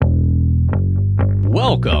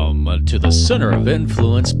Welcome to the Center of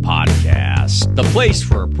Influence podcast, the place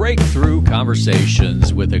for breakthrough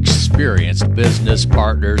conversations with experienced business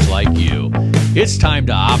partners like you. It's time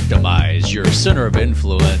to optimize your center of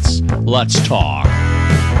influence. Let's talk.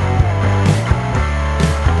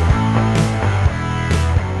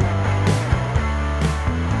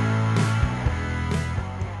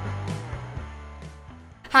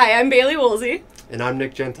 Hi, I'm Bailey Woolsey. And I'm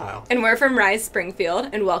Nick Gentile. And we're from Rise Springfield,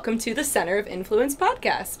 and welcome to the Center of Influence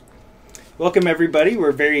podcast. Welcome, everybody.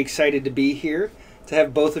 We're very excited to be here, to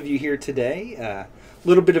have both of you here today. A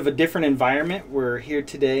little bit of a different environment. We're here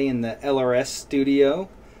today in the LRS studio,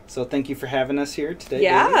 so thank you for having us here today.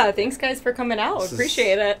 Yeah, Bailey. thanks, guys, for coming out.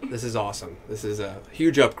 Appreciate it. This is awesome. This is a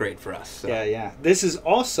huge upgrade for us. So. Yeah. This is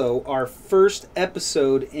also our first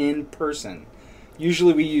episode in person.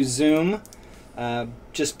 Usually we use Zoom,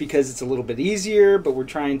 just because it's a little bit easier, but we're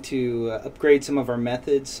trying to upgrade some of our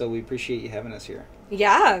methods, so we appreciate you having us here.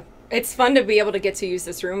 Yeah, it's fun to be able to get to use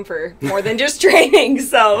this room for more than just training,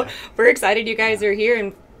 so we're excited you guys are here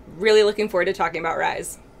and really looking forward to talking about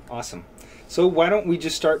Rise. Awesome. So why don't we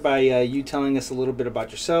just start by you telling us a little bit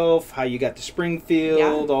about yourself, how you got to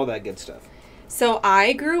Springfield, all that good stuff. So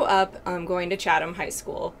I grew up going to Chatham High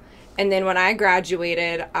School. And then when I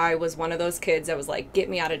graduated, I was one of those kids that was like, get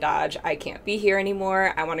me out of Dodge. I can't be here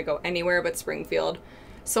anymore. I want to go anywhere but Springfield.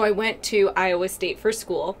 So I went to Iowa State for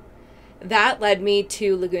school. That led me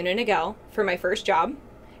to Laguna Niguel for my first job,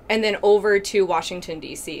 and then over to Washington,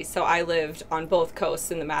 D.C. So I lived on both coasts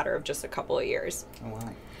in the matter of just a couple of years. Oh, wow.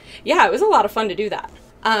 Yeah, it was a lot of fun to do that.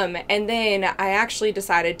 And then I actually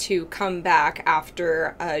decided to come back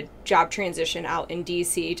after a job transition out in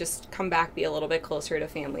DC, just come back, be a little bit closer to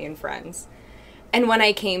family and friends. And when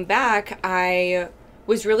I came back, I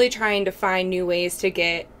was really trying to find new ways to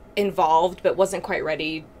get involved, but wasn't quite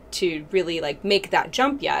ready to really make that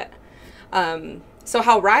jump yet. So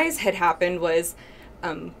how Rise had happened was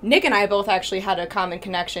Nick and I both actually had a common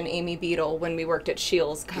connection, Amy Beadle, when we worked at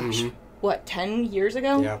Shields. Gosh, what, 10 years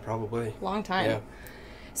ago? Yeah, probably. Long time. Yeah.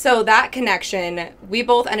 So that connection, we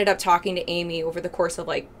both ended up talking to Amy over the course of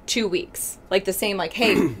 2 weeks. The same,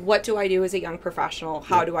 hey, what do I do as a young professional?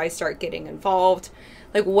 How do I start getting involved?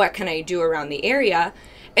 What can I do around the area?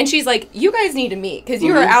 And she's like, you guys need to meet because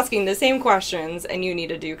you are asking the same questions and you need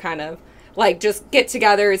to do kind of just get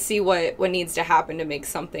together and see what needs to happen to make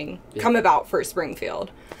something come about for Springfield.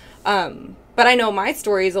 But I know my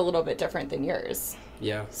story is a little bit different than yours.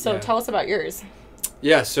 Yeah. So tell us about yours.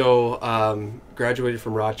 Yeah, so graduated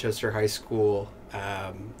from Rochester High School.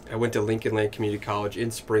 I went to Lincoln Land Community College in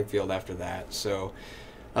Springfield after that. So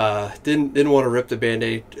didn't want to rip the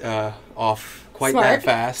Band-Aid off quite that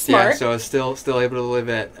fast. Smart. Yeah, so I was still able to live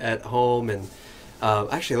at home, and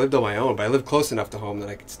actually I lived on my own, but I lived close enough to home that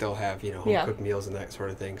I could still have home cooked meals and that sort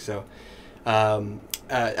of thing. So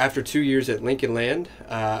after 2 years at Lincoln Land,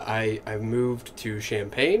 I moved to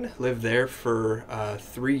Champaign, lived there for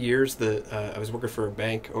 3 years. I was working for a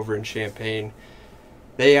bank over in Champaign.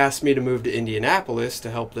 They asked me to move to Indianapolis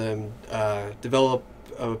to help them develop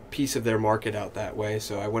a piece of their market out that way.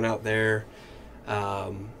 So I went out there.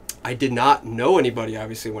 I did not know anybody,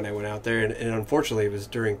 obviously, when I went out there, and unfortunately it was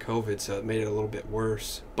during COVID, so it made it a little bit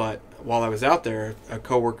worse. But while I was out there, a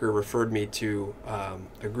coworker referred me to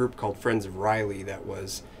a group called Friends of Riley that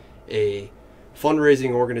was a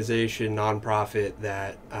fundraising organization, nonprofit,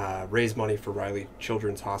 that raised money for Riley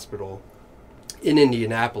Children's Hospital in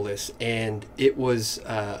Indianapolis. And it was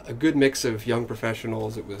a good mix of young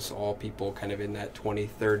professionals. It was all people kind of in that 20s,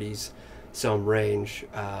 30s, some range.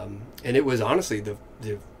 And it was honestly the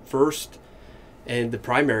first and the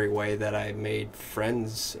primary way that I made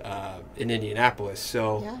friends in Indianapolis.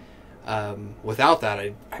 So without that,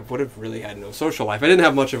 I would have really had no social life. I didn't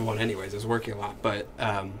have much of one anyways. I was working a lot, but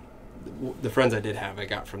the friends I did have, I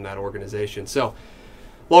got from that organization. So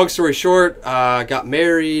long story short, got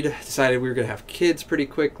married, decided we were going to have kids pretty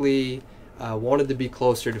quickly, wanted to be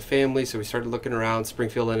closer to family, so we started looking around.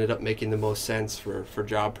 Springfield ended up making the most sense for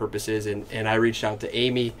job purposes, and I reached out to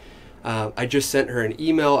Amy. I just sent her an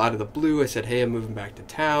email out of the blue. I said, hey, I'm moving back to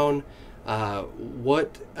town.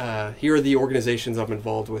 Here are the organizations I'm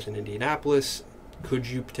involved with in Indianapolis. Could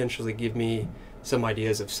you potentially give me some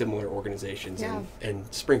ideas of similar organizations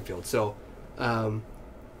in Springfield? So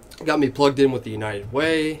got me plugged in with the United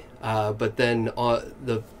Way, but then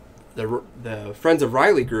the Friends of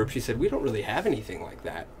Riley group, she said, we don't really have anything like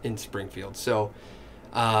that in Springfield. So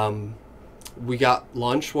we got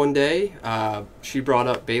lunch one day. She brought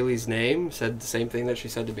up Bailey's name, said the same thing that she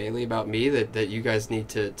said to Bailey about me, that you guys need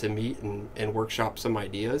to meet and workshop some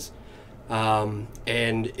ideas.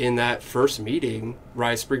 And in that first meeting,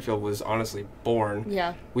 Rise Springfield was honestly born.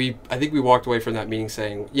 Yeah. I think we walked away from that meeting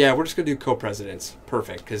saying, yeah, we're just going to do co-presidents.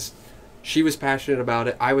 Perfect. Because she was passionate about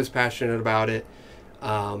it. I was passionate about it.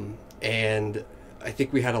 And I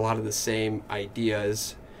think we had a lot of the same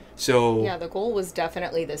ideas. So yeah, the goal was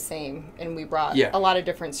definitely the same, and we brought a lot of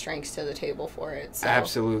different strengths to the table for it. So.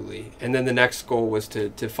 Absolutely. And then the next goal was to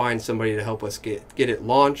find somebody to help us get it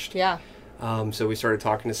launched. Yeah. So we started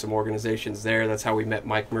talking to some organizations there. That's how we met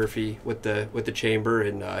Mike Murphy with the chamber,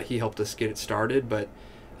 and he helped us get it started. But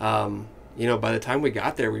by the time we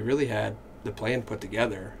got there, we really had the plan put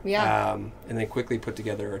together. Yeah. And then quickly put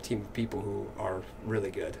together a team of people who are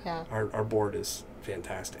really good. Yeah. Our board is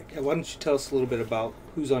fantastic. Yeah, why don't you tell us a little bit about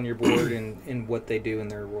who's on your board and what they do in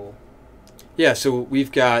their role? Yeah, so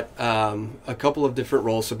we've got a couple of different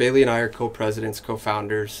roles. So Bailey and I are co-presidents,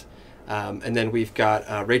 co-founders. And then we've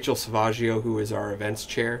got Rachel Savaggio, who is our events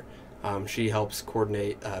chair. She helps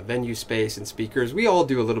coordinate venue space and speakers. We all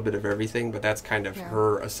do a little bit of everything, but that's kind of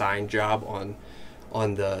her assigned job on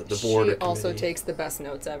the board. She also takes the best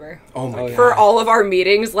notes ever. Oh my God. For all of our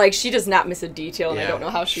meetings, like she does not miss a detail, and I don't know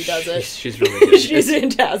how she does it. She's really good. She's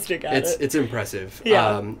fantastic at it. It's impressive.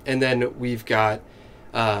 Yeah. And then we've got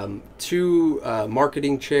two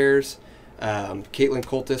marketing chairs. Caitlin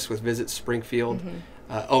Coltis with Visit Springfield.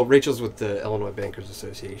 Mm-hmm. Rachel's with the Illinois Bankers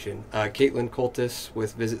Association. Caitlin Coltis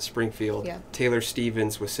with Visit Springfield. Yeah. Taylor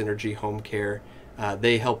Stevens with Synergy Home Care.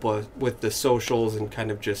 They help us with the socials and kind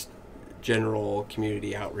of just general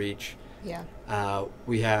community outreach. Yeah.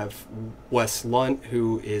 We have Wes Lunt,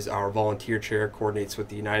 who is our volunteer chair, coordinates with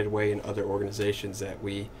the United Way and other organizations that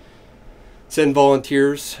we send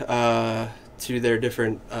volunteers to their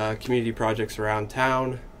different community projects around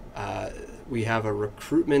town. We have a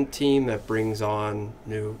recruitment team that brings on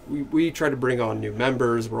we try to bring on new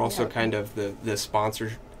members. We're also kind of the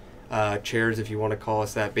sponsor chairs, if you want to call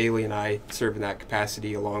us that. Bailey and I serve in that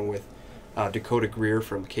capacity along with Dakota Greer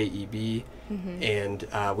from KEB. Mm-hmm.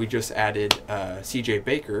 And we just added CJ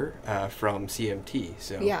Baker from CMT.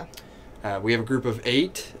 So we have a group of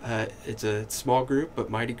 8. It's a small group but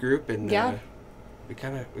mighty group, and we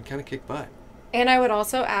kind of kick butt. And I would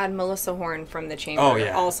also add Melissa Horn from the chamber. Oh,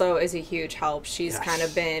 yeah. Also is a huge help. She's kind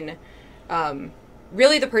of been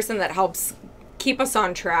really the person that helps keep us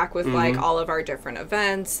on track with like all of our different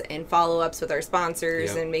events and follow-ups with our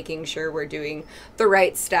sponsors and making sure we're doing the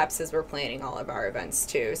right steps as we're planning all of our events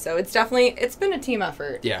too. So it's been a team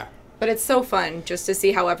effort. Yeah. But it's so fun just to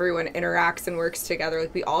see how everyone interacts and works together.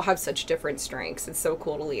 Like we all have such different strengths. It's so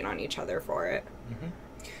cool to lean on each other for it. Mm-hmm.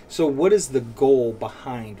 So what is the goal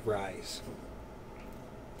behind Rise?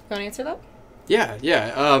 You want to answer that? Yeah.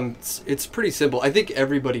 It's pretty simple. I think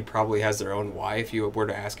everybody probably has their own why if you were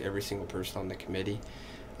to ask every single person on the committee.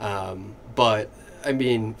 But, I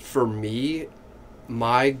mean, for me,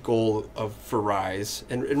 my goal for Rise,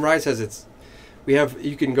 and Rise has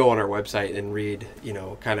you can go on our website and read,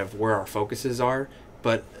 kind of where our focuses are,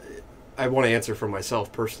 but I want to answer for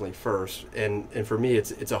myself personally first. And for me,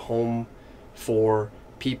 it's a home for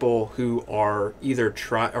people who are either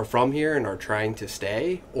are from here and are trying to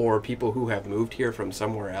stay, or people who have moved here from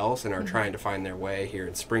somewhere else and are trying to find their way here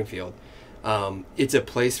in Springfield. It's a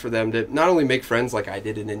place for them to not only make friends like I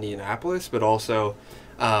did in Indianapolis, but also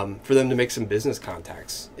for them to make some business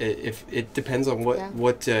contacts. It depends on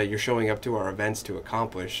what you're showing up to our events to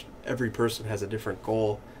accomplish. Every person has a different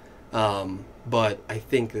goal, but I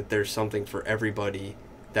think that there's something for everybody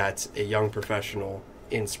that's a young professional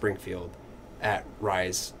in Springfield at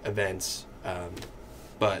Rise events.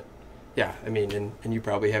 But yeah, I mean, and you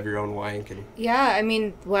probably have your own why and can... Yeah, I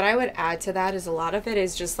mean, what I would add to that is a lot of it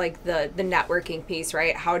is just like the networking piece,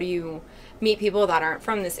 right? How do you meet people that aren't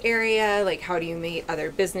from this area? Like, how do you meet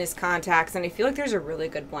other business contacts? And I feel like there's a really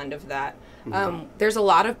good blend of that. There's a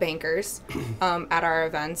lot of bankers at our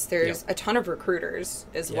events. There's a ton of recruiters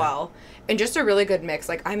as well. And just a really good mix.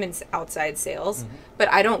 Like, I'm in outside sales,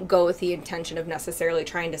 but I don't go with the intention of necessarily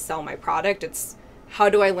trying to sell my product. It's how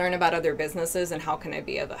do I learn about other businesses and how can I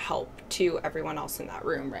be of help to everyone else in that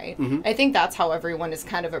room, right? I think that's how everyone is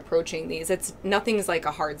kind of approaching these. Nothing's like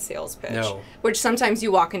a hard sales pitch, which sometimes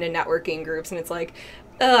you walk into networking groups and it's like,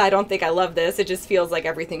 I don't think I love this. It just feels like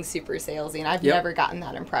everything's super salesy, and I've never gotten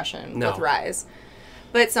that impression with Rise.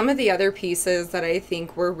 But some of the other pieces that I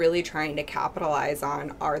think we're really trying to capitalize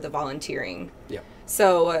on are the volunteering.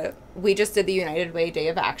 So we just did the United Way Day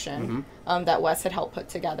of Action that Wes had helped put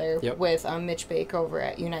together with Mitch Bake over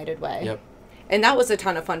at United Way. And that was a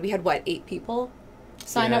ton of fun. We had, 8 people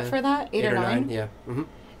sign up for that? 8 or 9? Yeah.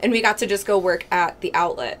 And we got to just go work at the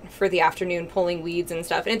outlet for the afternoon, pulling weeds and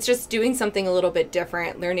stuff. And it's just doing something a little bit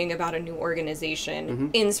different, learning about a new organization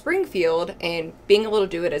in Springfield and being able to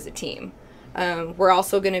do it as a team. We're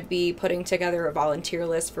also going to be putting together a volunteer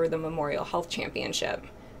list for the Memorial Health Championship.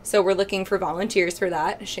 So we're looking for volunteers for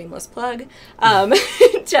that, shameless plug,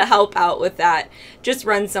 to help out with that. Just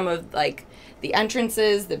run some of like the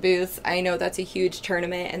entrances, the booths. I know that's a huge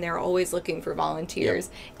tournament and they're always looking for volunteers.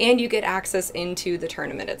 Yep. And you get access into the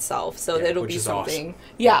tournament itself. So it'll be something. Awesome.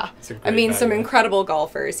 Yeah. I mean, some incredible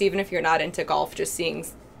golfers. Even if you're not into golf, just seeing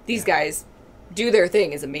these guys do their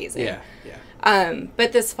thing is amazing. Yeah.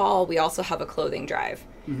 But this fall, we also have a clothing drive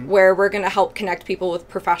where we're going to help connect people with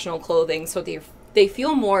professional clothing so they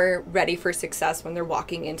feel more ready for success when they're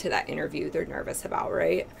walking into that interview they're nervous about,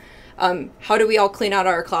 right? How do we all clean out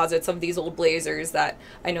our closets of these old blazers that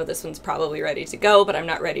I know this one's probably ready to go, but I'm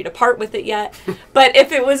not ready to part with it yet. But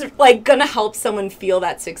if it was like going to help someone feel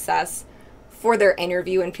that success for their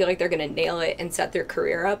interview and feel like they're going to nail it and set their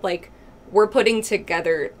career up, like we're putting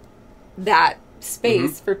together that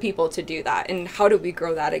space for people to do that. And how do we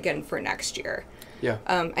grow that again for next year? Yeah.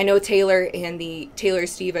 I know Taylor and the Taylor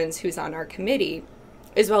Stevens, who's on our committee,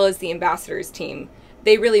 as well as the ambassadors team,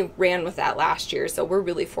 they really ran with that last year. So we're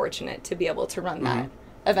really fortunate to be able to run that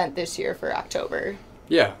event this year for October.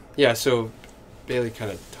 Yeah. Yeah. So Bailey kind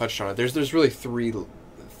of touched on it. There's really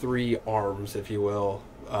three arms, if you will,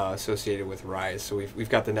 associated with Rise. So we've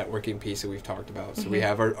got the networking piece that we've talked about. So we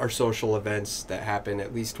have our social events that happen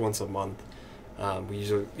at least once a month. We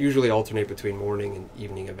usually alternate between morning and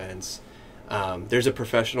evening events. There's a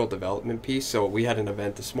professional development piece. So we had an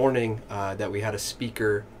event this morning that we had a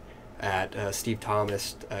speaker at Steve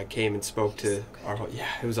Thomas came and spoke to our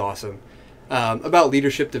it was awesome about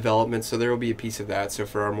leadership development. So there will be a piece of that. So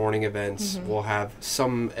for our morning events, we'll have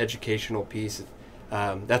some educational piece.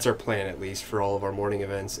 That's our plan, at least, for all of our morning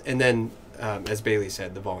events. And then, as Bailey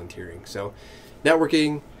said, the volunteering. So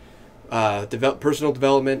networking, personal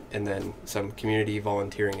development, and then some community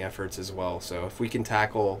volunteering efforts as well. So if we can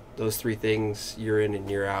tackle those three things year in and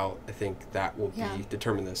year out, I think that will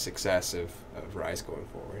determine the success of Rise going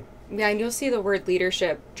forward. Yeah, and you'll see the word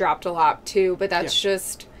leadership dropped a lot too, but that's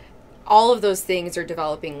just all of those things are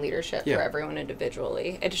developing leadership for everyone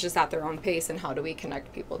individually. It's just at their own pace, and how do we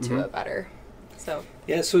connect people to it better? So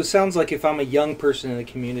so it sounds like if I'm a young person in the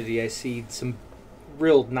community, I see some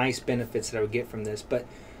real nice benefits that I would get from this. But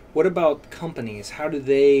what about companies? How do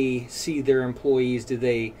they see their employees? Do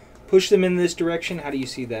they push them in this direction? How do you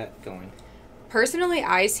see that going? Personally,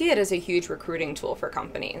 I see it as a huge recruiting tool for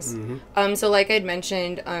companies. So like I'd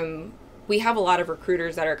mentioned, we have a lot of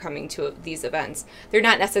recruiters that are coming to these events. They're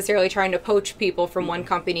not necessarily trying to poach people from one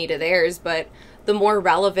company to theirs, but the more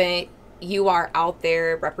relevant you are out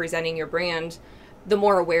there representing your brand, the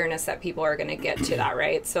more awareness that people are going to get to that,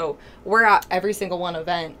 right? So we're at every single one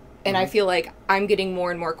event, and I feel like I'm getting more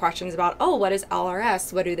and more questions about, what is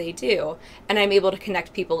LRS? What do they do? And I'm able to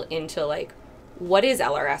connect people into like, what is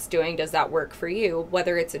LRS doing? Does that work for you?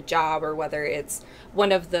 Whether it's a job or whether it's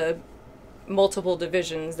one of the multiple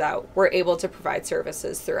divisions that we're able to provide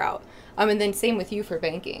services throughout. And then same with you for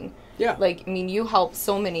banking. Yeah. Like, I mean, you help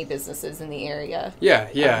so many businesses in the area. Yeah.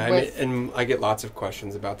 And I get lots of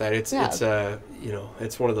questions about that. It's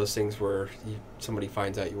it's one of those things where somebody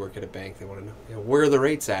finds out you work at a bank, they want to know, where are the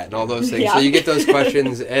rates at and all those things. So you get those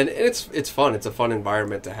questions, and it's fun. It's a fun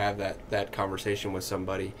environment to have that conversation with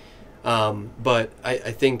somebody. But I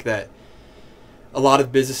think that a lot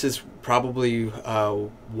of businesses probably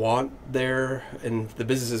want and the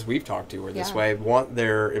businesses we've talked to are this way, want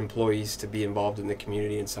their employees to be involved in the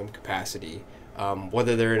community in some capacity,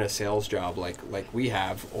 whether they're in a sales job like we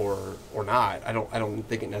have or not. I don't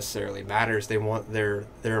think it necessarily matters. They want their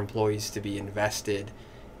employees to be invested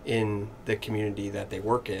in the community that they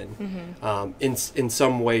work in, in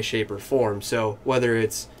some way, shape, or form. So whether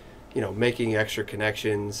it's making extra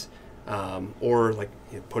connections, or like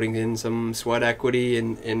putting in some sweat equity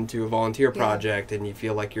into a volunteer project, and you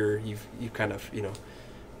feel like you've kind of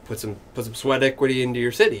put some sweat equity into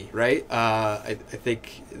your city, right? I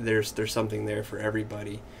think there's something there for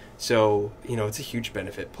everybody. So it's a huge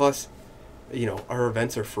benefit. Plus, our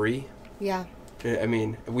events are free. Yeah. I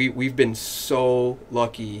mean, we've been so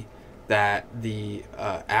lucky that the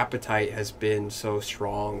appetite has been so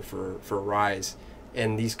strong for Rise,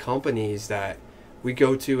 and these companies that we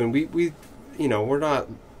go to, and we we're not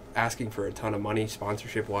asking for a ton of money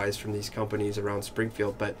sponsorship wise from these companies around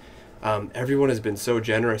Springfield, but everyone has been so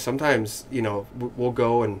generous. Sometimes we'll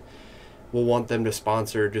go and we'll want them to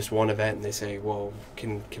sponsor just one event, and they say, well,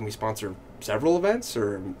 can we sponsor several events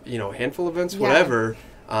or a handful of events, whatever.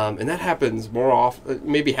 And that happens more often,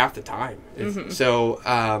 maybe half the time. So,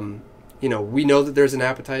 we know that there's an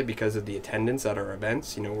appetite because of the attendance at our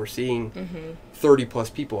events. We're seeing 30 plus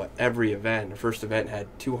people at every event. Our first event had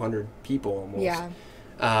 200 people almost. Yeah.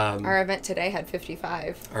 Our event today had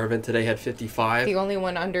 55. The only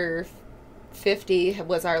one under 50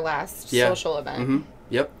 was our last social event.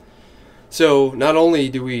 Yep. So not only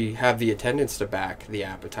do we have the attendance to back the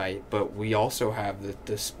appetite, but we also have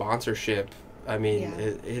the sponsorship. I mean,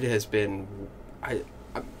 it has been...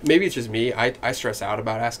 maybe it's just me. I stress out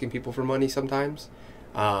about asking people for money sometimes.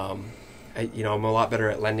 I'm a lot better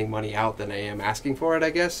at lending money out than I am asking for it,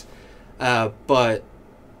 I guess. But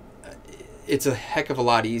it's a heck of a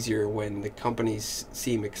lot easier when the companies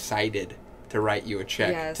seem excited to write you a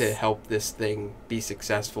check to help this thing be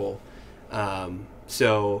successful.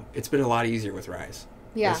 So it's been a lot easier with Rise.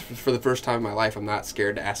 Yeah. For the first time in my life, I'm not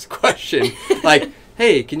scared to ask the question. Like,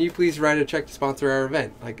 hey, can you please write a check to sponsor our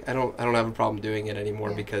event? Like, I don't have a problem doing it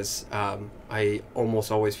anymore because I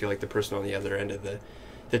almost always feel like the person on the other end of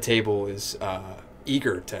the table is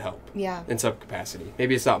eager to help in some capacity.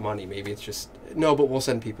 Maybe it's not money. Maybe it's just, no, but we'll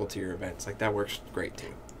send people to your events. Like, that works great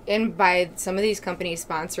too. And by some of these companies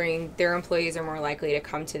sponsoring, their employees are more likely to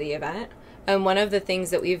come to the event. And one of the things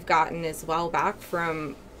that we've gotten as well back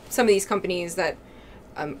from some of these companies that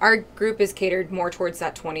our group is catered more towards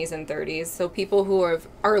that 20s and 30s. So people who are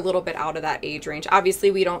a little bit out of that age range. Obviously,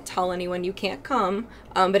 we don't tell anyone you can't come,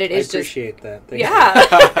 but it is just... I appreciate that. Thank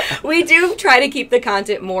you. We do try to keep the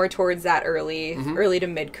content more towards that early to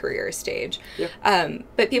mid-career stage. Yep.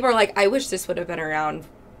 But people are like, I wish this would have been around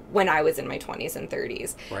when I was in my 20s and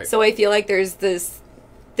 30s. Right. So I feel like there's this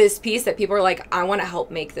piece that people are like, I want to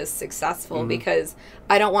help make this successful because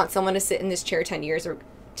I don't want someone to sit in this chair 10 years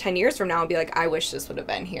from now and be like, I wish this would have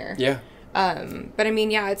been here. Yeah. But I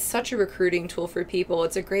mean, it's such a recruiting tool for people.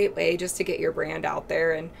 It's a great way just to get your brand out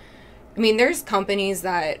there. And I mean, there's companies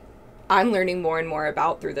that I'm learning more and more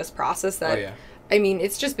about through this process that, I mean,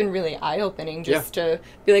 it's just been really eye-opening just to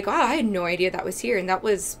be like, wow, I had no idea that was here. And that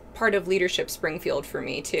was part of Leadership Springfield for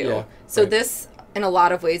me too. Yeah, so this, in a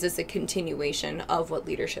lot of ways, is a continuation of what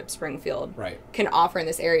Leadership Springfield can offer in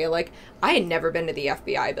this area. Like, I had never been to the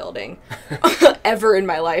FBI building ever in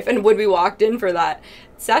my life. And when we walked in for that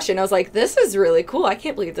session, I was like, this is really cool. I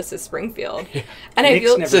can't believe this is Springfield. Yeah. And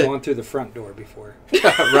Nick's never gone through the front door before.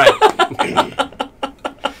 Right.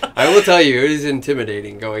 I will tell you, it is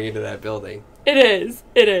intimidating going into that building. It is.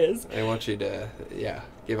 It is. I want you to,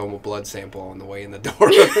 give them a blood sample on the way in the door.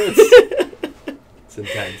 It's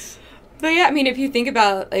intense. But yeah, I mean, if you think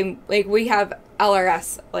about, like we have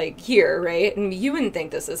LRS, like, here, right? And you wouldn't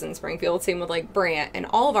think this is in Springfield. Same with, like, Brant and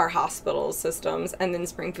all of our hospital systems, and then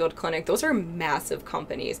Springfield Clinic. Those are massive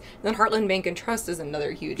companies. And then Heartland Bank and Trust is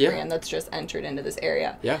another huge brand that's just entered into this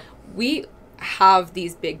area. Yeah. We have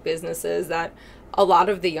these big businesses that a lot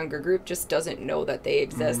of the younger group just doesn't know that they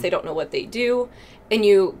exist. They don't know what they do. And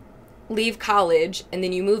you leave college, and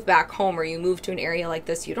then you move back home, or you move to an area like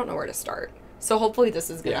this, you don't know where to start. So hopefully this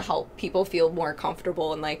is going to help people feel more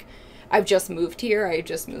comfortable and like, I've just moved here. I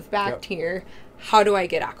just moved back here. How do I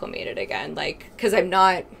get acclimated again? Like, because I'm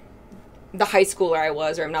not the high schooler I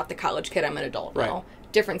was, or I'm not the college kid. I'm an adult now.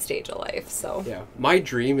 Different stage of life. So my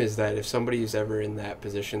dream is that if somebody is ever in that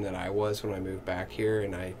position that I was when I moved back here,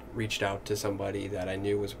 and I reached out to somebody that I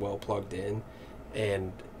knew was well plugged in,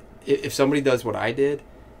 and if somebody does what I did,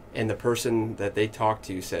 and the person that they talk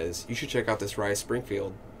to says, you should check out this Rise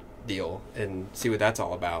Springfield deal and see what that's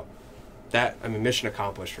all about, that, I mean, mission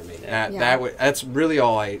accomplished for me. That's really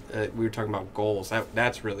all we were talking about goals.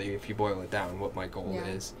 That's really, if you boil it down, what my goal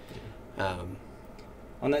is.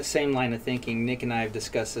 On that same line of thinking, Nick and I have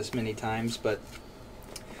discussed this many times, but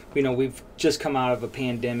we've just come out of a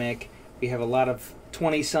pandemic. We have a lot of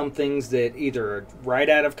 20-somethings that either are right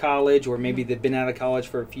out of college, or maybe they've been out of college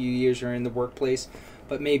for a few years or in the workplace,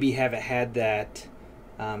 but maybe haven't had that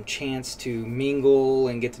chance to mingle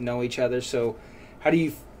and get to know each other. So how do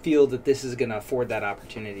you feel that this is going to afford that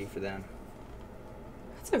opportunity for them?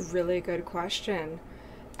 That's a really good question.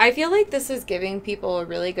 I feel like this is giving people a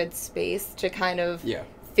really good space to kind of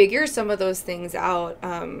figure some of those things out.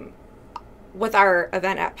 With our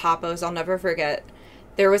event at Papa's, I'll never forget,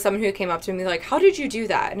 there was someone who came up to me like, how did you do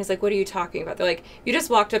that? And it's like, what are you talking about? They're like, you just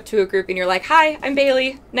walked up to a group and you're like, hi, I'm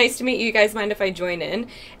Bailey. Nice to meet you. You guys mind if I join in?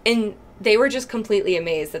 And they were just completely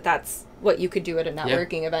amazed that that's what you could do at a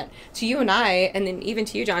networking event. To you and I, and then even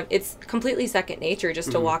to you, John, it's completely second nature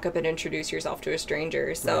just to walk up and introduce yourself to a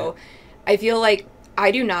stranger. So I feel like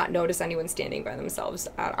I do not notice anyone standing by themselves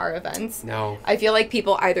at our events. No. I feel like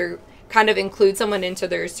people either kind of include someone into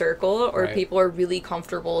their circle, or people are really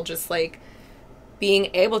comfortable just like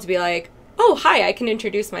being able to be like, oh, hi, I can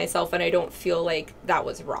introduce myself, and I don't feel like that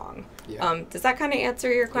was wrong. Yeah. Does that kind of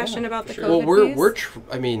answer your question about the sure. COVID Well, piece?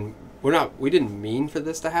 we didn't mean for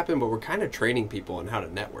this to happen, but we're kind of training people on how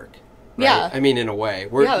to network. Right? Yeah. I mean, in a way,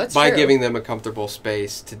 that's by true. giving them a comfortable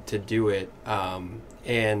space to do it.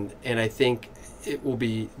 And I think it will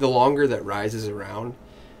be, the longer that Rise is around,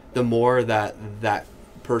 the more that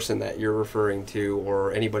person that you're referring to,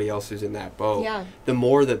 or anybody else who's in that boat, the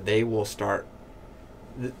more that they will start.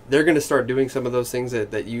 They're going to start doing some of those things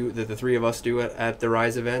that the three of us do at the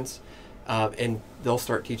Rise events, and they'll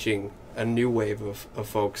start teaching a new wave of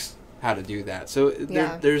folks how to do that. So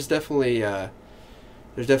there's definitely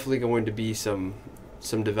going to be some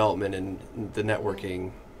development in the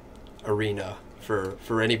networking arena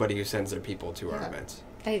for anybody who sends their people to our events.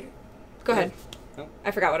 Go ahead. Oh.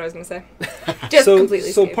 I forgot what I was going to say. Just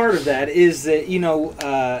completely. So part of that is that,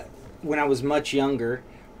 when I was much younger,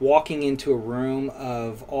 walking into a room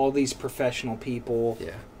of all these professional people,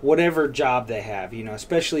 whatever job they have,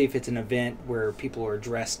 especially if it's an event where people are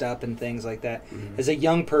dressed up and things like that. Mm-hmm. As a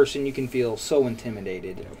young person, you can feel so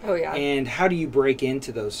intimidated. Oh, yeah. And how do you break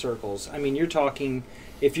into those circles? I mean, you're talking,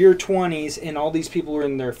 if you're 20s and all these people are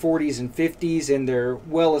in their 40s and 50s and they're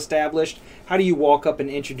well established, how do you walk up and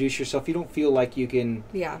introduce yourself? You don't feel like you can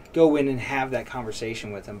go in and have that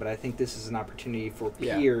conversation with them. But I think this is an opportunity for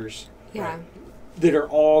peers. Yeah. That are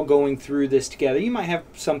all going through this together. You might have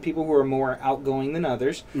some people who are more outgoing than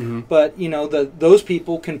others, but those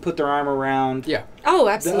people can put their arm around oh,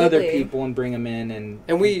 absolutely. the other people and bring them in,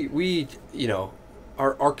 and we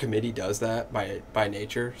our committee does that by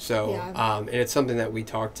nature. So and it's something that we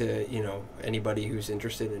talk to anybody who's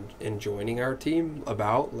interested in joining our team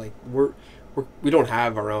about. Like we don't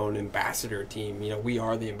have our own ambassador team. We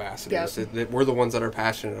are the ambassadors. We're the ones that are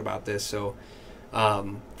passionate about this. So.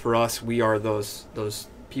 For us, we are those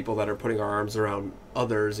people that are putting our arms around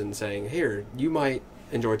others and saying, "Here, you might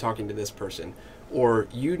enjoy talking to this person, or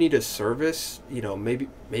you need a service.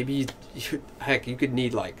 Maybe you could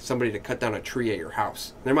need like somebody to cut down a tree at your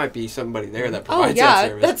house. There might be somebody there that provides that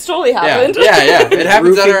service. That's totally happened. Yeah. It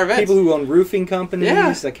happens at our events. People who own roofing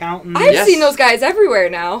companies, accountants. I've seen those guys everywhere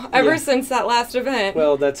now. Ever since that last event.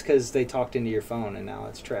 Well, that's because they talked into your phone, and now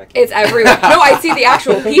it's tracking. It's everywhere. No, I see the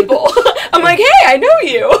actual people. I'm like, hey, I know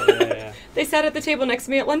you. Yeah. They sat at the table next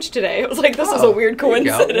to me at lunch today. It was like, this is a weird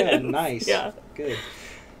coincidence. Yeah, nice. Yeah. Good.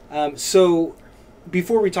 So,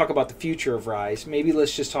 before we talk about the future of Rise, maybe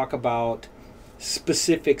let's just talk about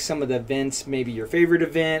some of the events, maybe your favorite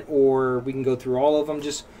event, or we can go through all of them.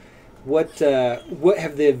 Just what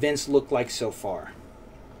have the events looked like so far?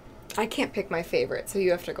 I can't pick my favorite, so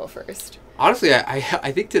you have to go first. Honestly, I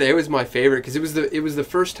think today was my favorite because it was the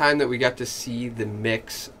first time that we got to see the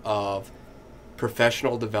mix of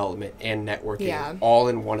professional development and networking all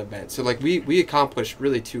in one event. So like we accomplished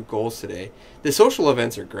really two goals today. The social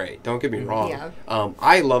events are great, don't get me wrong. Yeah.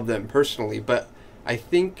 I love them personally, but I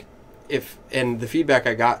think and the feedback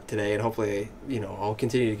I got today, and hopefully I'll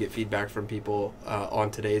continue to get feedback from people on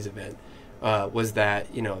today's event, was that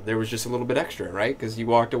there was just a little bit extra, right? Because you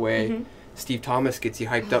walked away, Steve Thomas gets you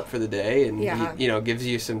hyped up for the day, and he gives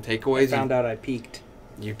you some takeaways. I found out I peaked.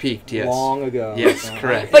 You peaked, yes. Long ago. Yes,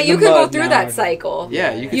 correct. But you can go through that cycle.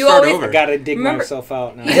 Yeah, you can start over. I got to dig myself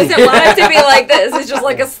out now. He doesn't want it to be like this. It's just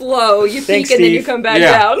like a slow, you peak and then you come back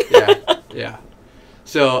down. Yeah.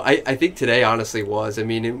 So I think today honestly was, our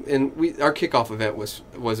kickoff event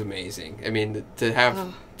was amazing. I mean, to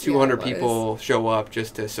have 200 people show up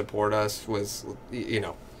just to support us was,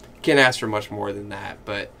 can't ask for much more than that,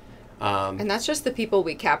 but... and that's just the people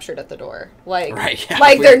we captured at the door. Like, right,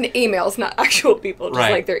 their emails, not actual people, just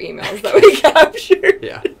like their emails that we captured.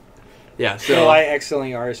 Yeah. So I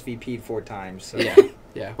accidentally RSVP'd 4 times. So.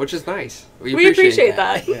 Yeah, which is nice. We appreciate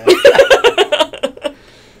that. Yeah.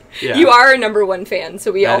 You are our number one fan,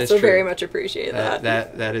 so we also very much appreciate that.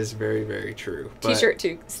 That is very, very true. T-shirt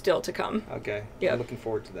still to come. Okay. Yeah. I'm looking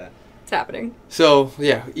forward to that. It's happening. So,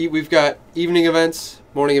 we've got evening events,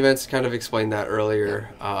 morning events, kind of explained that earlier.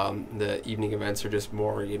 The evening events are just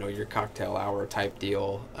more, your cocktail hour type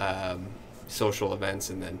deal, social events,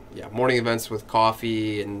 and then, morning events with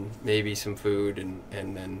coffee and maybe some food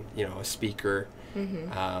and then, a speaker.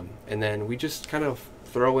 Mm-hmm. And then we just kind of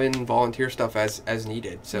throw in volunteer stuff as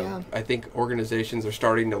needed. So I think organizations are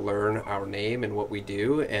starting to learn our name and what we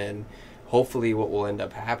do, and hopefully what will end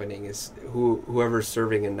up happening is whoever's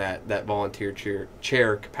serving in that volunteer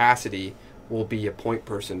chair capacity will be a point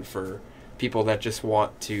person for people that just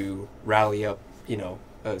want to rally up,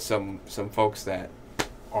 some folks that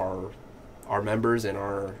are members and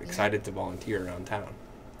are excited to volunteer around town.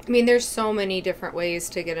 I mean, there's so many different ways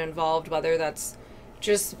to get involved, whether that's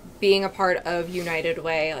just being a part of United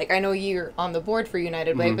Way. Like, I know you're on the board for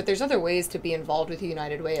United Way, but there's other ways to be involved with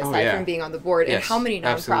United Way aside from being on the board. Yes, and how many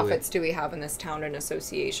nonprofits do we have in this town and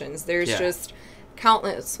associations? There's just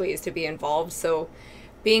countless ways to be involved. So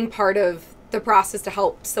being part of the process to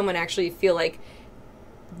help someone actually feel like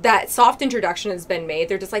that soft introduction has been made.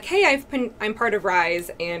 They're just like, hey, I'm part of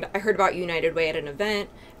Rise, and I heard about United Way at an event.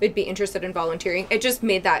 I'd be interested in volunteering. It just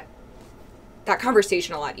made that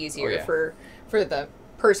conversation a lot easier for the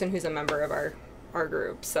person who's a member of our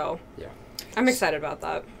group. So I'm excited about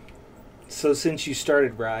that. So since you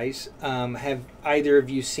started Rise, have either of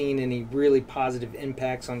you seen any really positive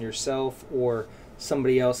impacts on yourself or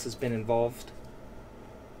somebody else that's been involved?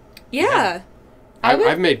 Yeah.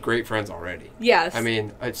 I've made great friends already. Yes. I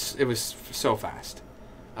mean, it was so fast.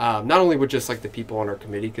 Not only with just like the people on our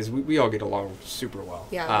committee, because we all get along super well.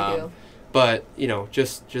 Yeah, we do. But, you know,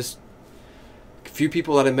 just a few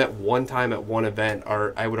people that I met one time at one event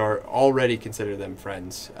I would already consider them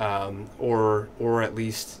friends, or at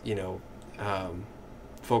least, you know,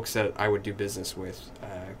 folks that I would do business with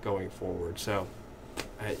going forward. So,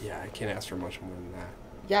 I can't ask for much more than that.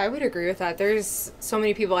 Yeah, I would agree with that. There's so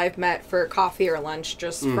many people I've met for coffee or lunch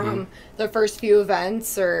just from the first few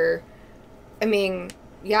events, or, I mean,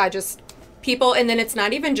 just people. And then it's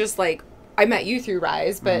not even just like, I met you through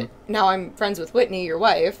Rise, but now I'm friends with Whitney, your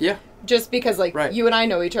wife. Yeah. Just because, like, you and I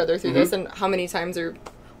know each other through this, and how many times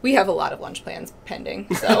we have a lot of lunch plans pending,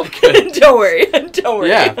 so don't worry.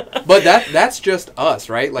 Yeah, but that's just us,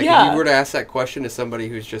 right? Like, if you were to ask that question to somebody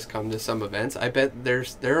who's just come to some events, I bet there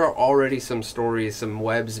are already some stories, some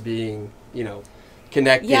webs being, you know,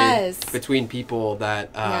 connected between people that,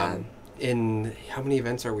 in, how many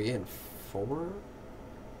events are we in? 4?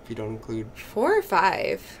 If you don't include... 4 or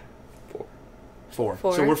 5? 4.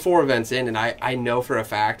 So we're 4 events in, and I know for a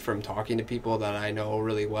fact from talking to people that I know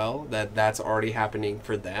really well that that's already happening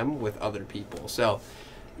for them with other people. So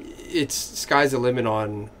it's sky's the limit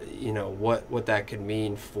on, you know, what that could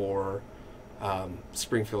mean for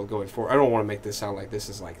Springfield going forward. I don't want to make this sound like this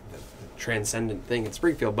is like the transcendent thing in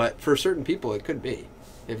Springfield, but for certain people it could be.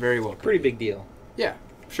 It very well could be. Pretty big deal. Yeah,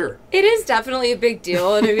 sure. It is definitely a big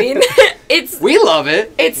deal, and I mean, we love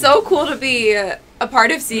it. It's so cool to be a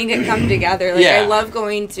part of seeing it come together. Like, I love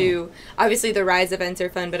going to, obviously the Rise events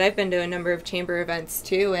are fun, but I've been to a number of chamber events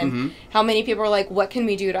too, and how many people are like, what can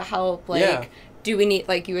we do to help? Like, do we need,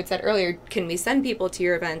 like you had said earlier, can we send people to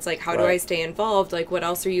your events? Like, how do I stay involved? Like, what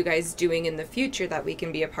else are you guys doing in the future that we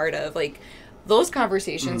can be a part of? Like, those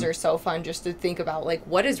conversations are so fun just to think about, like,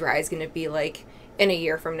 what is Rise going to be like in a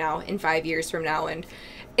year from now, in 5 years from now? And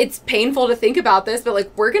it's painful to think about this, but,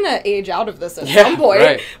 like, we're going to age out of this at some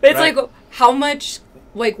point. But it's like, how much,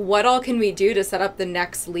 like, what all can we do to set up the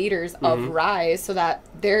next leaders of Rise so that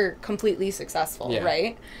they're completely successful,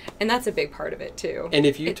 right? And that's a big part of it, too. And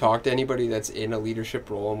if you talk to anybody that's in a leadership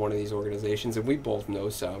role in one of these organizations, and we both know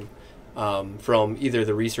some, from either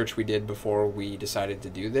the research we did before we decided to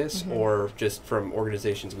do this, or just from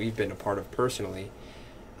organizations we've been a part of personally,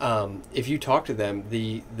 if you talk to them,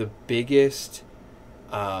 the biggest...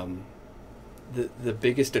 the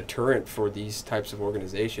biggest deterrent for these types of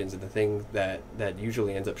organizations, and the thing that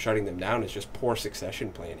usually ends up shutting them down, is just poor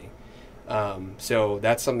succession planning. So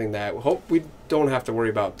that's something that we don't have to worry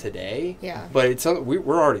about today. Yeah. But it's something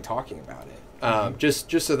we're already talking about it. Just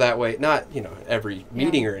so that way, not, you know, every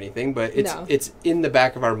meeting or anything, but it's in the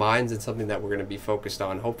back of our minds, and something that we're going to be focused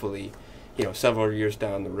on. Hopefully, you know, several years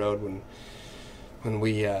down the road when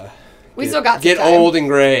we still got get old and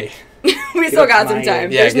gray. We still got some time.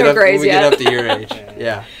 There's no grays yet. When we get up to your age.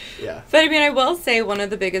 Yeah. But I mean, I will say one of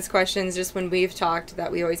the biggest questions, just when we've talked,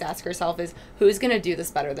 that we always ask ourselves is, who's going to do this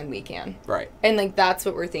better than we can? Right. And, like, that's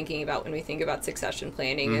what we're thinking about when we think about succession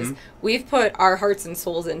planning, is we've put our hearts and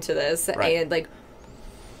souls into this, and, like,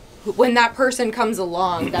 when that person comes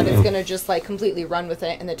along that is going to just, like, completely run with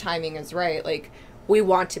it and the timing is right, like, we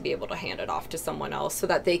want to be able to hand it off to someone else so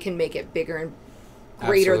that they can make it bigger and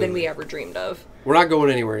greater than we ever dreamed of. We're not going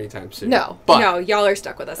anywhere anytime soon. No, y'all are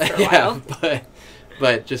stuck with us for a while.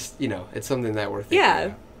 But just, you know, it's something that we're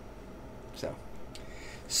thinking about.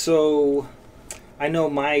 So, I know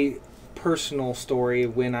my personal story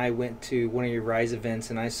when I went to one of your Rise events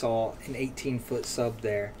and I saw an 18-foot sub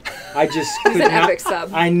there. I just could not. Epic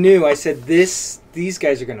sub. I knew. I said, these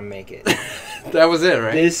guys are going to make it. That was it,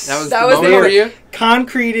 right? That was for you?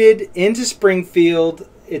 Concreted into Springfield.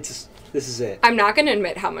 This is it. I'm not going to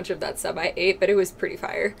admit how much of that sub I ate, but it was pretty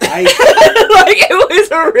fire. Like, it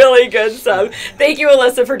was a really good sub. Thank you,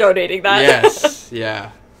 Alyssa, for donating that. Yes,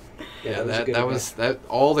 yeah. That was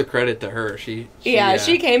all the credit to her. She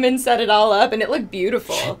came and set it all up, and it looked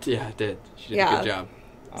beautiful. It did. She did a good job.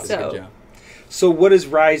 Awesome. Good job. So what does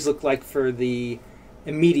Rise look like for the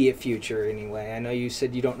immediate future anyway? I know you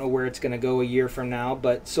said you don't know where it's going to go a year from now,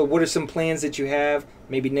 but so what are some plans that you have?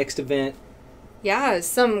 Maybe next event? Yeah,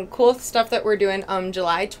 some cool stuff that we're doing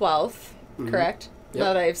July 12th, correct? Yep.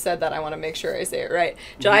 Now that I've said that, I want to make sure I say it right.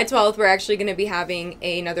 July 12th, we're actually going to be having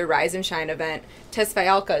another Rise and Shine event. Tess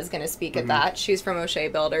Fialka is going to speak at that. She's from O'Shea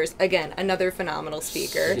Builders. Again, another phenomenal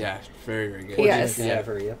speaker. Yeah, very, very good. Yes.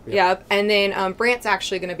 Yep. And then Brant's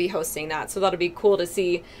actually going to be hosting that. So that'll be cool to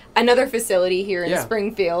see another facility here in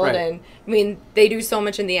Springfield. Right. And, I mean, they do so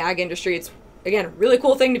much in the ag industry. It's, again, a really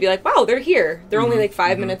cool thing to be like, wow, they're here. They're only like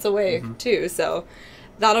 5 minutes away, too. So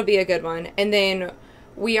that'll be a good one. And then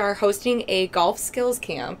we are hosting a golf skills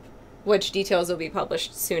camp, which details will be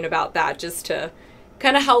published soon about that, just to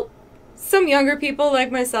kind of help some younger people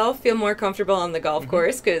like myself feel more comfortable on the golf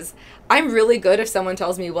course, because I'm really good if someone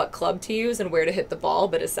tells me what club to use and where to hit the ball,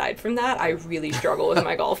 but aside from that, I really struggle with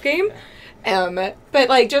my golf game. But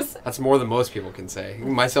like just... That's more than most people can say,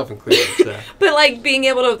 myself included. So. But like being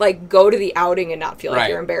able to like go to the outing and not feel like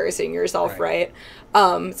you're embarrassing yourself, right?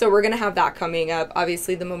 So we're going to have that coming up.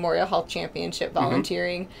 Obviously, the Memorial Health Championship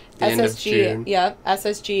volunteering.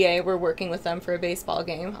 SSGA, we're working with them for a baseball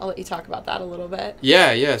game. I'll let you talk about that a little bit.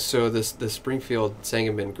 Yeah. So the Springfield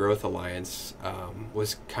Sangamon Growth Alliance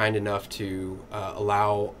was kind enough to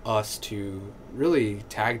allow us to really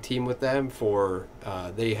tag team with them for,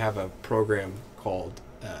 they have a program called,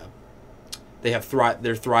 they have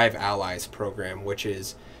their Thrive Allies program, which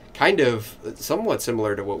is kind of somewhat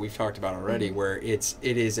similar to what we've talked about already, where it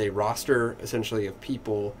is a roster essentially of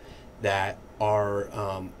people that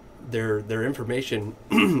are their information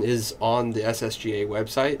is on the SSGA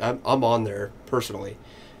website. I'm on there personally,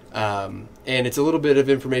 and it's a little bit of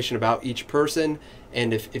information about each person.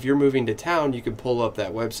 And if you're moving to town, you can pull up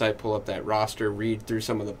that website, pull up that roster, read through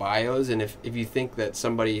some of the bios, and if you think that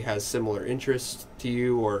somebody has similar interests to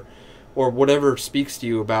you or whatever speaks to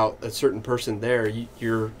you about a certain person there,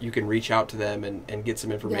 you can reach out to them and get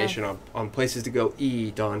some information on places to go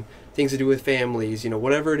eat, on things to do with families,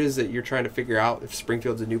 whatever it is that you're trying to figure out. If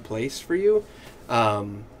Springfield's a new place for you,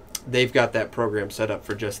 they've got that program set up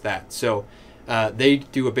for just that. So they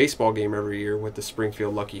do a baseball game every year with the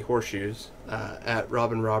Springfield Lucky Horseshoes at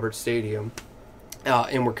Robin Roberts Stadium,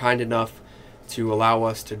 and we're kind enough to allow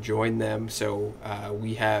us to join them. So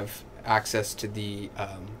we have access to the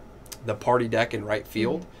party deck in right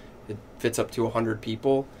field. It fits up to 100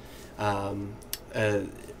 people.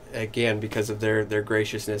 Again, because of their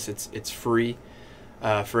graciousness, it's free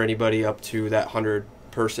for anybody up to that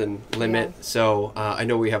 100-person limit. So I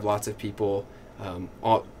know we have lots of people.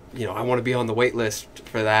 I want to be on the wait list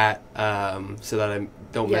for that, so that I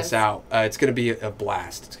don't miss out. It's going to be a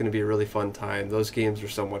blast. It's going to be a really fun time. Those games are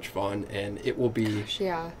so much fun, and it will be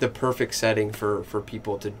the perfect setting for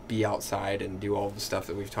people to be outside and do all the stuff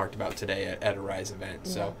that we've talked about today at a Rise event.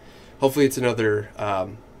 So hopefully it's another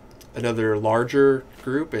larger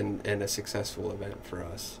group and a successful event for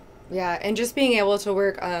us. Yeah, and just being able to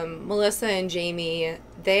work, Melissa and Jamie,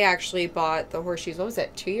 they actually bought the horseshoes, what was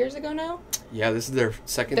it, 2 years ago now? Yeah, this is their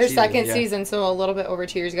second season, so a little bit over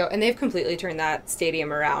 2 years ago, and they've completely turned that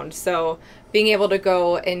stadium around. So being able to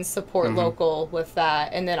go and support local with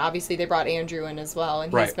that, and then obviously they brought Andrew in as well,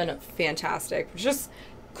 and he's been fantastic. Just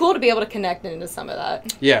cool to be able to connect into some of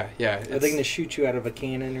that. Yeah. Are they going to shoot you out of a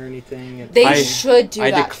cannon or anything? They should do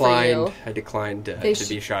that for you. I declined to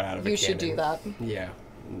be shot out of a cannon. You should do that. Yeah.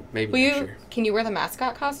 Maybe next year. Can you wear the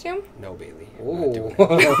mascot costume? No, Bailey. Melissa!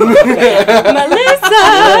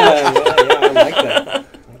 I like that.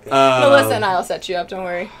 Melissa and I'll set you up, don't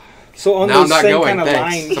worry. So on those same kind of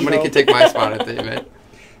lines, somebody can take my spot at the event.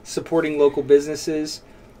 Supporting local businesses,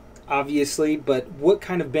 obviously, but what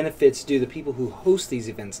kind of benefits do the people who host these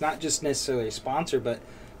events, not just necessarily a sponsor, but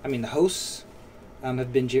I mean the hosts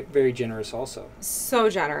have been very generous also. So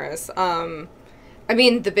generous. I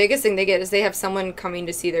mean, the biggest thing they get is they have someone coming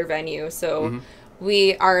to see their venue. So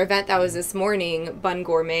our event that was this morning, Bun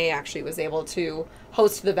Gourmet actually was able to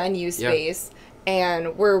host the venue space.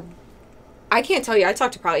 And I can't tell you, I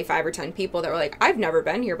talked to probably 5 or 10 people that were like, I've never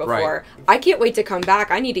been here before. Right. I can't wait to come back.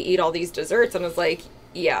 I need to eat all these desserts. And I was like,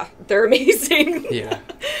 yeah, they're amazing. Yeah.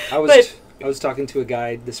 I was talking to a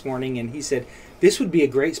guy this morning and he said, this would be a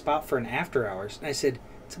great spot for an after hours. And I said,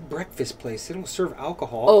 it's a breakfast place. They don't serve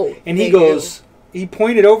alcohol. Oh, and he goes... He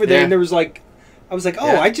pointed over there, and there was like, I was like,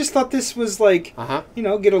 I just thought this was like,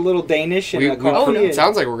 get a little Danish and a coffee. It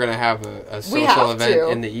sounds like we're going to have a social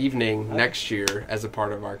event in the evening next year as a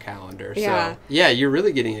part of our calendar. Yeah. So, you're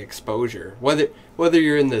really getting exposure. Whether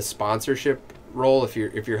you're in the sponsorship role, if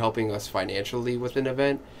you're helping us financially with an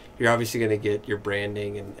event, you're obviously going to get your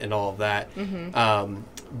branding and all of that.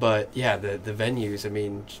 But yeah, the venues, I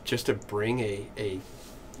mean, just to bring a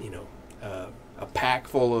pack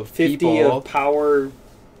full of 50 people, of power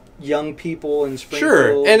young people in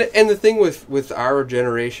Springfield. Sure. And the thing with our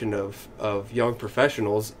generation of young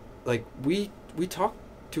professionals, like we talk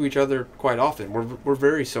to each other quite often. We're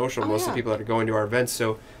very social. Most of the people that are going to our events.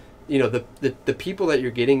 So, the people that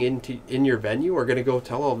you're getting in your venue are going to go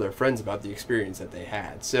tell all their friends about the experience that they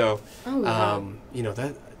had. So,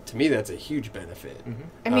 that to me, that's a huge benefit.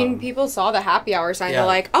 I mean, people saw the happy hour sign. They're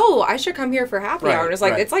like, "Oh, I should come here for happy hour." And it's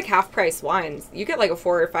like it's like half price wines. You get like a $4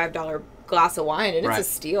 or $5 glass of wine, and it's a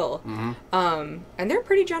steal. And they're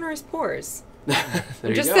pretty generous pours.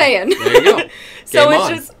 I'm just saying. There you go. So it's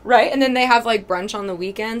just right, and then they have like brunch on the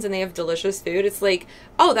weekends, and they have delicious food. It's like,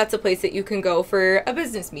 oh, that's a place that you can go for a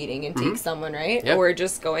business meeting and take someone, right? Yep. Or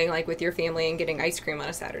just going like with your family and getting ice cream on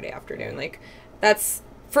a Saturday afternoon. Like that's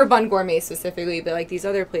for Bun Gourmet specifically, but like these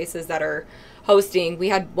other places that are hosting. We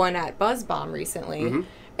had one at Buzz Bomb recently.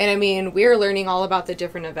 And I mean, we're learning all about the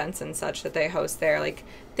different events and such that they host there. Like,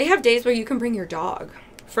 they have days where you can bring your dog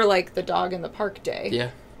for, like, the dog in the park day.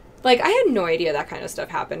 Yeah. Like, I had no idea that kind of stuff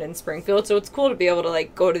happened in Springfield. So it's cool to be able to,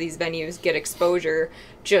 like, go to these venues, get exposure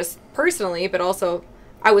just personally. But also,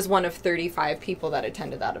 I was one of 35 people that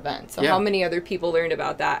attended that event. So how many other people learned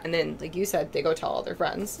about that? And then, like you said, they go tell all their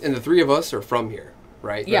friends. And the three of us are from here.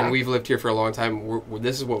 Right? Yeah. And we've lived here for a long time.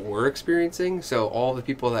 This is what we're experiencing. So all the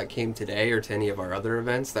people that came today or to any of our other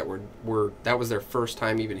events that that was their first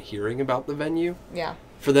time even hearing about the venue. Yeah.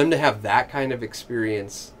 For them to have that kind of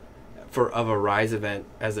experience of a Rise event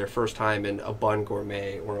as their first time in a Bun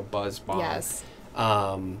Gourmet or a Buzz Bomb. Yes.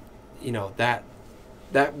 That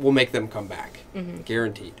will make them come back.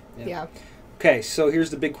 Guaranteed. Yeah. Okay, so here's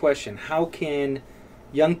the big question. How can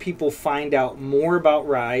young people find out more about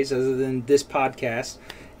Rise other than this podcast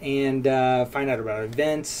and find out about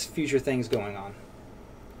events, future things going on?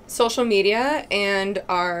 Social media and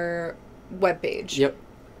our webpage. Yep.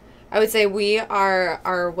 I would say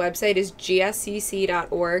our website is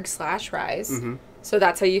gscc.org/rise. So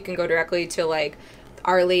that's how you can go directly to like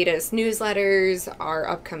our latest newsletters, our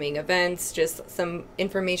upcoming events, just some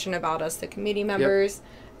information about us, the committee members. Yep.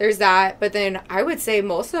 There's that, but then I would say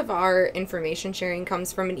most of our information sharing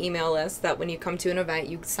comes from an email list that when you come to an event,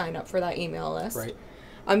 you sign up for that email list. Right.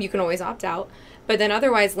 You can always opt out. But then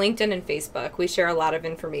otherwise, LinkedIn and Facebook, we share a lot of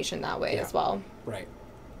information that way as well. Right.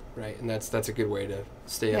 Right. And that's a good way to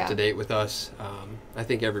stay up to date with us. I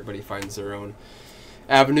think everybody finds their own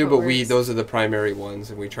avenue, but those are the primary ones,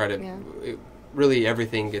 and we try to, really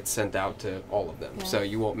everything gets sent out to all of them. Yeah. So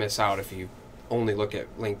you won't miss out if you only look at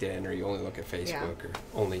LinkedIn or you only look at Facebook or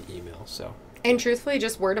only email. So, and truthfully,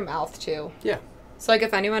 just word of mouth too. Yeah. So like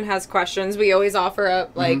if anyone has questions, we always offer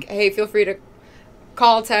up like, hey, feel free to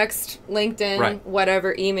call, text, LinkedIn,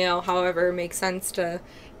 whatever, email, however makes sense to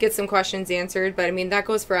get some questions answered. But I mean that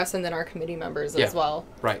goes for us and then our committee members as well.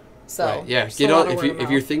 Right. So yeah, get on if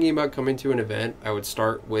you're thinking about coming to an event, I would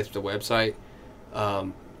start with the website.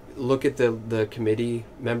 Look at the committee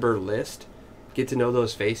member list. Get to know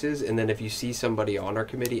those faces, and then if you see somebody on our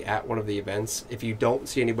committee at one of the events, if you don't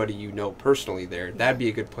see anybody you know personally there, that'd be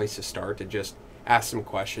a good place to start to just ask some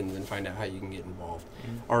questions and find out how you can get involved.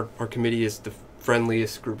 Our committee is the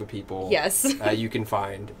friendliest group of people you can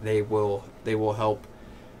find. They will help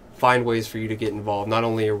find ways for you to get involved. Not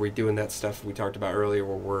only are we doing that stuff we talked about earlier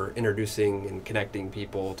where we're introducing and connecting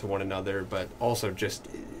people to one another, but also just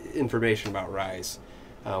information about Rise.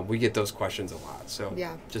 We get those questions a lot, so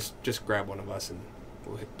just grab one of us and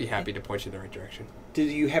we'll be happy to point you in the right direction. Do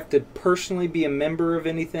you have to personally be a member of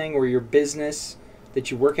anything, or your business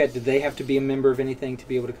that you work at, do they have to be a member of anything to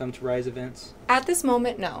be able to come to Rise events? At this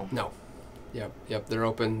moment, no. No. Yep. They're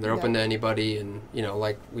open. They're open to anybody, and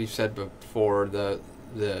like we've said before, the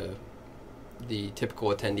typical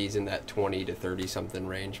attendees in that 20 to 30 something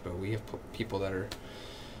range, but we have people that are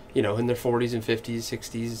in their 40s and 50s,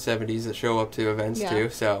 60s, and 70s that show up to events too.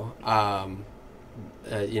 So, don't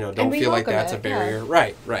feel like that's a barrier.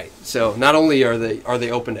 Yeah. Right. So not only are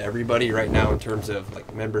they open to everybody right now in terms of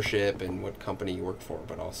like membership and what company you work for,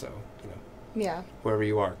 but also, whoever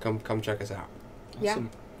you are, come check us out. Awesome.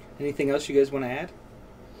 Anything else you guys want to add?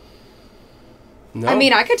 No. I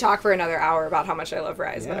mean, I could talk for another hour about how much I love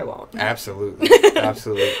Rise, but I won't. Absolutely.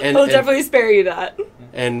 And I'll definitely spare you that.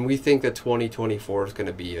 And we think that 2024 is going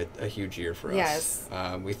to be a huge year for us. Yes.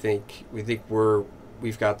 We think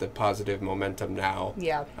we've got the positive momentum now.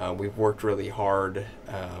 Yeah. We've worked really hard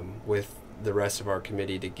with the rest of our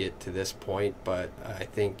committee to get to this point, but I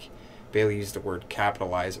think Bailey used the word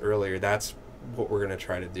capitalize earlier. That's what we're going to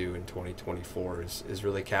try to do in 2024 is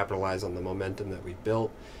really capitalize on the momentum that we've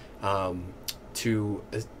built to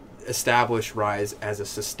establish Rise as a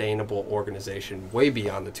sustainable organization way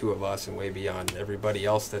beyond the two of us and way beyond everybody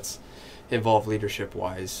else that's involved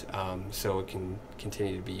leadership-wise, so it can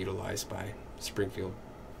continue to be utilized by Springfield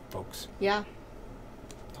folks. Yeah.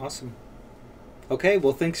 Awesome. Okay,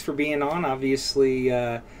 well, thanks for being on. Obviously,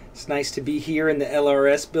 it's nice to be here in the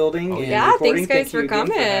LRS building. And yeah, recording. Thanks, guys, for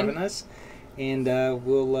coming. For having us. And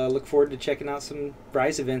we'll look forward to checking out some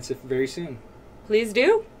Rise events very soon. Please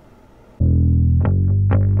do.